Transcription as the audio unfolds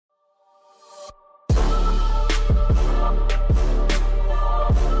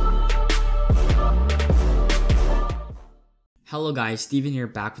Hello guys, Steven here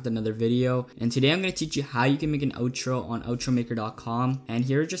back with another video, and today I'm going to teach you how you can make an outro on outromaker.com. And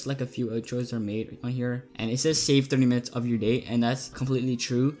here are just like a few outros are made on here, and it says save 30 minutes of your day, and that's completely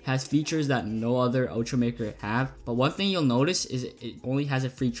true. It has features that no other outro maker have, but one thing you'll notice is it only has a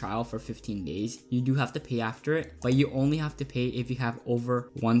free trial for 15 days. You do have to pay after it, but you only have to pay if you have over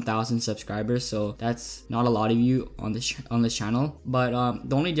 1,000 subscribers, so that's not a lot of you on this channel. But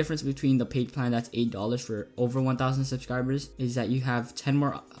the only difference between the paid plan that's $8 for over 1,000 subscribers is that you have 10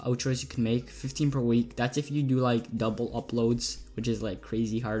 more outros you can make, 15 per week. That's if you do like double uploads, which is like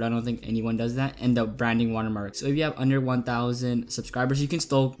crazy hard. I don't think anyone does that. And the branding watermark. So if you have under 1,000 subscribers, you can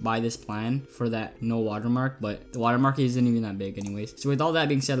still buy this plan for that no watermark, but the watermark isn't even that big anyways. So with all that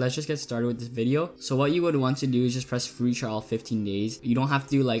being said, let's just get started with this video. So what you would want to do is just press free trial 15 days. You don't have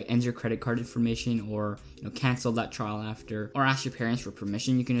to like enter credit card information or cancel that trial after or ask your parents for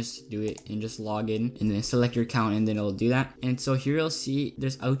permission. You can just do it and just log in and then select your account, and then it'll do that. And so here you'll see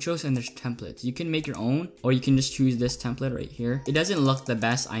there's outros and there's templates. You can make your own, or you can just choose this template right here. It doesn't look the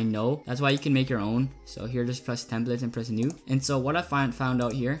best, I know. That's why you can make your own. So here, just press templates and press new. And so what I found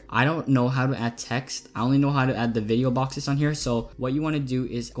out here, I don't know how to add text. I only know how to add the video boxes on here. So what you want to do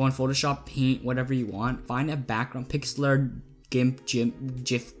is go in Photoshop, paint whatever you want, find a background, pixel, GIMP,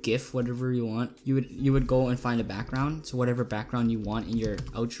 GIF, whatever you want. You would go and find a background, so whatever background you want in your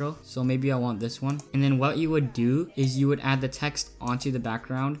outro. So maybe I want this one. And then what you would do is you would add the text onto the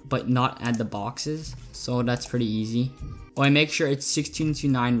background, but not add the boxes. So that's pretty easy. Oh, and make sure it's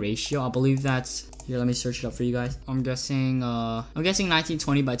 16:9 ratio. I believe that's here. Let me search it up for you guys. I'm guessing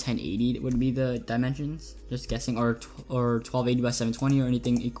 1920 by 1080 would be the dimensions. Just guessing, or 1280 by 720 or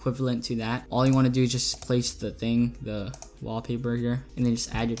anything equivalent to that. All you want to do is just place the wallpaper here, and then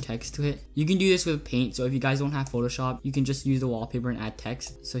just add your text to it. You can do this with Paint, so if you guys don't have Photoshop, you can just use the wallpaper and add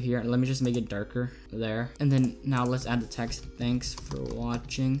text. So here, let me just make it darker there. And then now let's add the text. Thanks for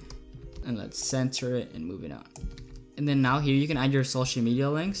watching. And let's center it and move it out. And then now here you can add your social media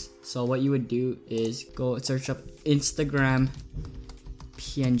links. So what you would do is go search up Instagram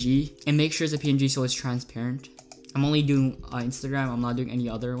PNG and make sure it's a PNG so it's transparent. I'm only doing Instagram. I'm not doing any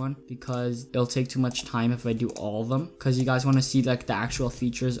other one because it'll take too much time if I do all of them, because you guys want to see like the actual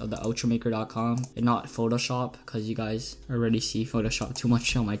features of the outromaker.com and not Photoshop, because you guys already see Photoshop too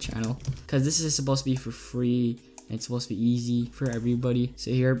much on my channel, because this is supposed to be for free and it's supposed to be easy for everybody.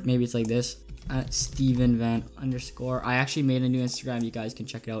 So here maybe it's like this, at Steven Van _. I actually made a new Instagram. You guys can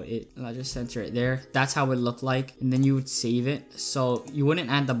check it out. I'll just center it there. That's how it looked like. And then you would save it. So you wouldn't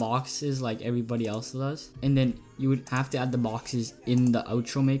add the boxes like everybody else does. And then you would have to add the boxes in the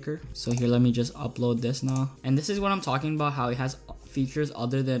outro maker. So here, let me just upload this now. And this is what I'm talking about, how it has features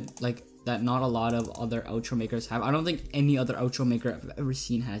other than like that not a lot of other outro makers have. I don't think any other outro maker I've ever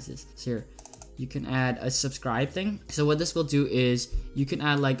seen has this. So here, you can add a subscribe thing. So what this will do is you can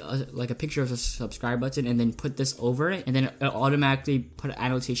add like a picture of a subscribe button and then put this over it, and then it'll automatically put an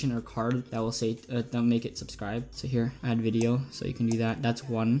annotation or card that will say that'll make it subscribe. So here, add video, so you can do that. That's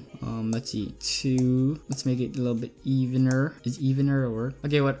one. Let's see, two. Let's make it a little bit evener. Is evener a word?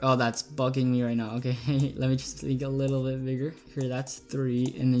 Okay, what? Oh, that's bugging me right now. Okay, let me just make it a little bit bigger. Here, that's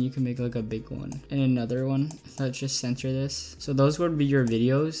 3, and then you can make like a big one and another one. So let's just center this. So those would be your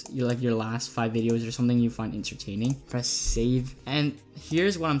videos. Your last 5 videos or something you find entertaining. Press save, and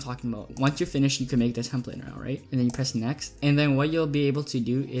here's what I'm talking about. Once you're finished, you can make the template now, right? And then you press next, and then what you'll be able to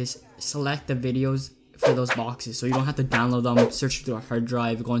do is select the videos for those boxes, so you don't have to download them, search through a hard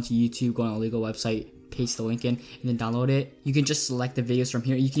drive, go into YouTube, go on a legal website, paste the link in, and then download it. You can just select the videos from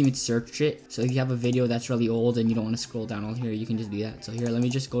here. You can even search it. So if you have a video that's really old and you don't want to scroll down all here, you can just do that. So here, let me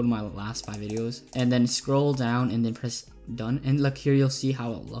just go to my last 5 videos and then scroll down and then press done. And look here, you'll see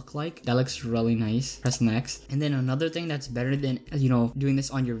how it look like. That looks really nice. Press next. And then another thing that's better than doing this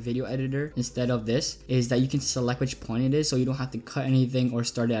on your video editor instead of this is that you can select which point it is, so you don't have to cut anything or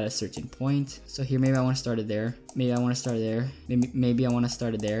start it at a certain point. So here, maybe I want to start it there, maybe I want to start it there, maybe I want to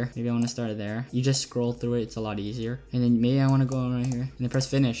start it there, maybe I want to start it there. You just scroll through it, it's a lot easier. And then maybe I want to go right here and then press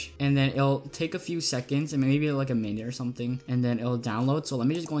finish, and then it'll take a few seconds and maybe like a minute or something, and then it'll download. So let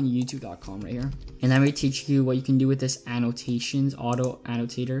me just go on youtube.com right here, and let me teach you what you can do with this Annotations outro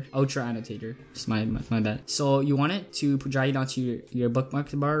annotator. Just my bad. So you want it to drag it onto your bookmark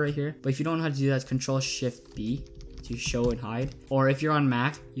bar right here, but if you don't know how to do that, it's Control-Shift-B to show and hide. Or if you're on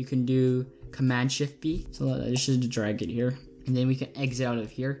Mac, you can do Command-Shift-B. So let's just drag it here, and then we can exit out of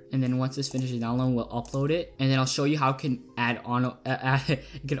here. And then once this finishes downloading, we'll upload it, and then I'll show you how it can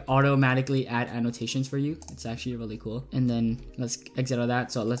it can automatically add annotations for you. It's actually really cool. And then let's exit out of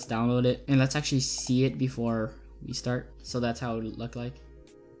that. So let's download it, and let's actually see it before we start. So that's how it would look like.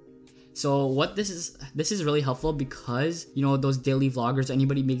 So what this is really helpful because, you know, those daily vloggers,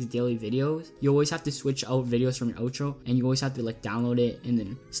 anybody makes daily videos, you always have to switch out videos from your outro, and you always have to like download it and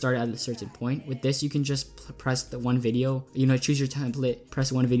then start at a certain point. With this, you can just press the one video, you know, choose your template,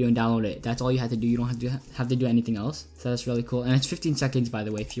 press one video and download it. That's all you have to do. You don't have to do anything else. So that's really cool. And it's 15 seconds, by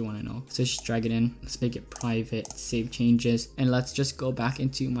the way, if you want to know. So just drag it in. Let's make it private, save changes, and let's just go back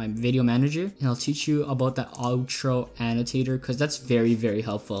into my video manager, and I'll teach you about the outro annotator because that's very, very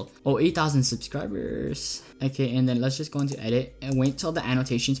helpful. Oh, 8,000 subscribers. Okay, and then let's just go into edit and wait till the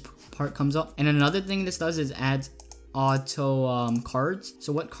annotations part comes up. And another thing this does is adds auto cards.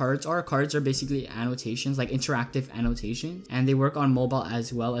 So what cards are basically annotations, like interactive annotation, and they work on mobile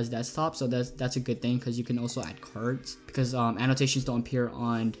as well as desktop. So that's a good thing because you can also add cards, because annotations don't appear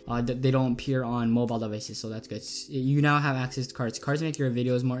on they don't appear on mobile devices. So that's good. You now have access to cards. Cards make your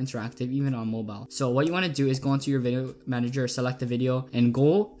videos more interactive even on mobile. So what you want to do is go into your video manager, select the video, and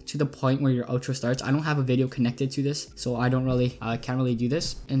go to the point where your outro starts. I don't have a video connected to this, so I can't really do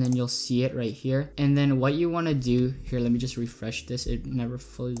this. And then you'll see it right here. And then what you want to do here, let me just refresh this, it never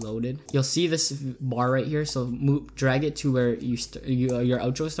fully loaded. You'll see this bar right here, so drag it to where your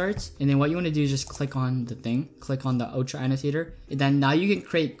outro starts, and then what you want to do is just click on the thing, click on the outro annotator, and then now you can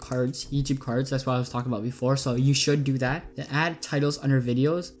create cards, YouTube cards. That's what I was talking about before, so you should do that. Then add titles under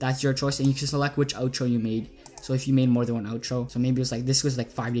videos. That's your choice, and you can select which outro you made. So if you made more than one outro, so maybe it was like, this was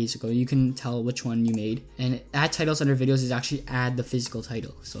like 5 days ago, you can tell which one you made. And add titles under videos is actually add the physical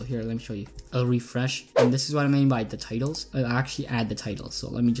title. So here, let me show you. I'll refresh, and this is what I mean by the titles. It'll actually add the title.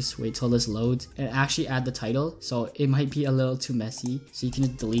 So let me just wait till this loads. It'll actually add the title. So it might be a little too messy, so you can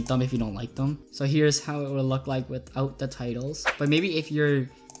just delete them if you don't like them. So here's how it will look like without the titles. But maybe if your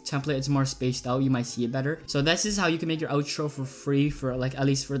template is more spaced out, you might see it better. So this is how you can make your outro for free for like at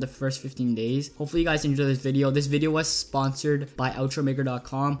least for the first 15 days. Hopefully you guys enjoyed this video. This video was sponsored by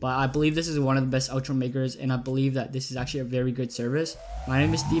outromaker.com, but I believe this is one of the best outro makers, and I believe that this is actually a very good service. My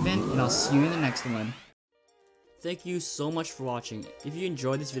name is Steven, and I'll see you in the next one. Thank you so much for watching. If you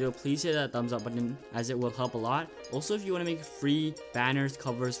enjoyed this video, please hit that thumbs up button, as it will help a lot. Also, if you want to make free banners,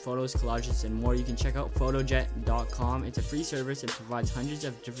 covers, photos, collages, and more, you can check out photojet.com. It's a free service. It provides hundreds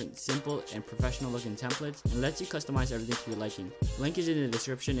of different simple and professional looking templates and lets you customize everything to your liking. Link is in the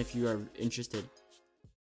description if you are interested.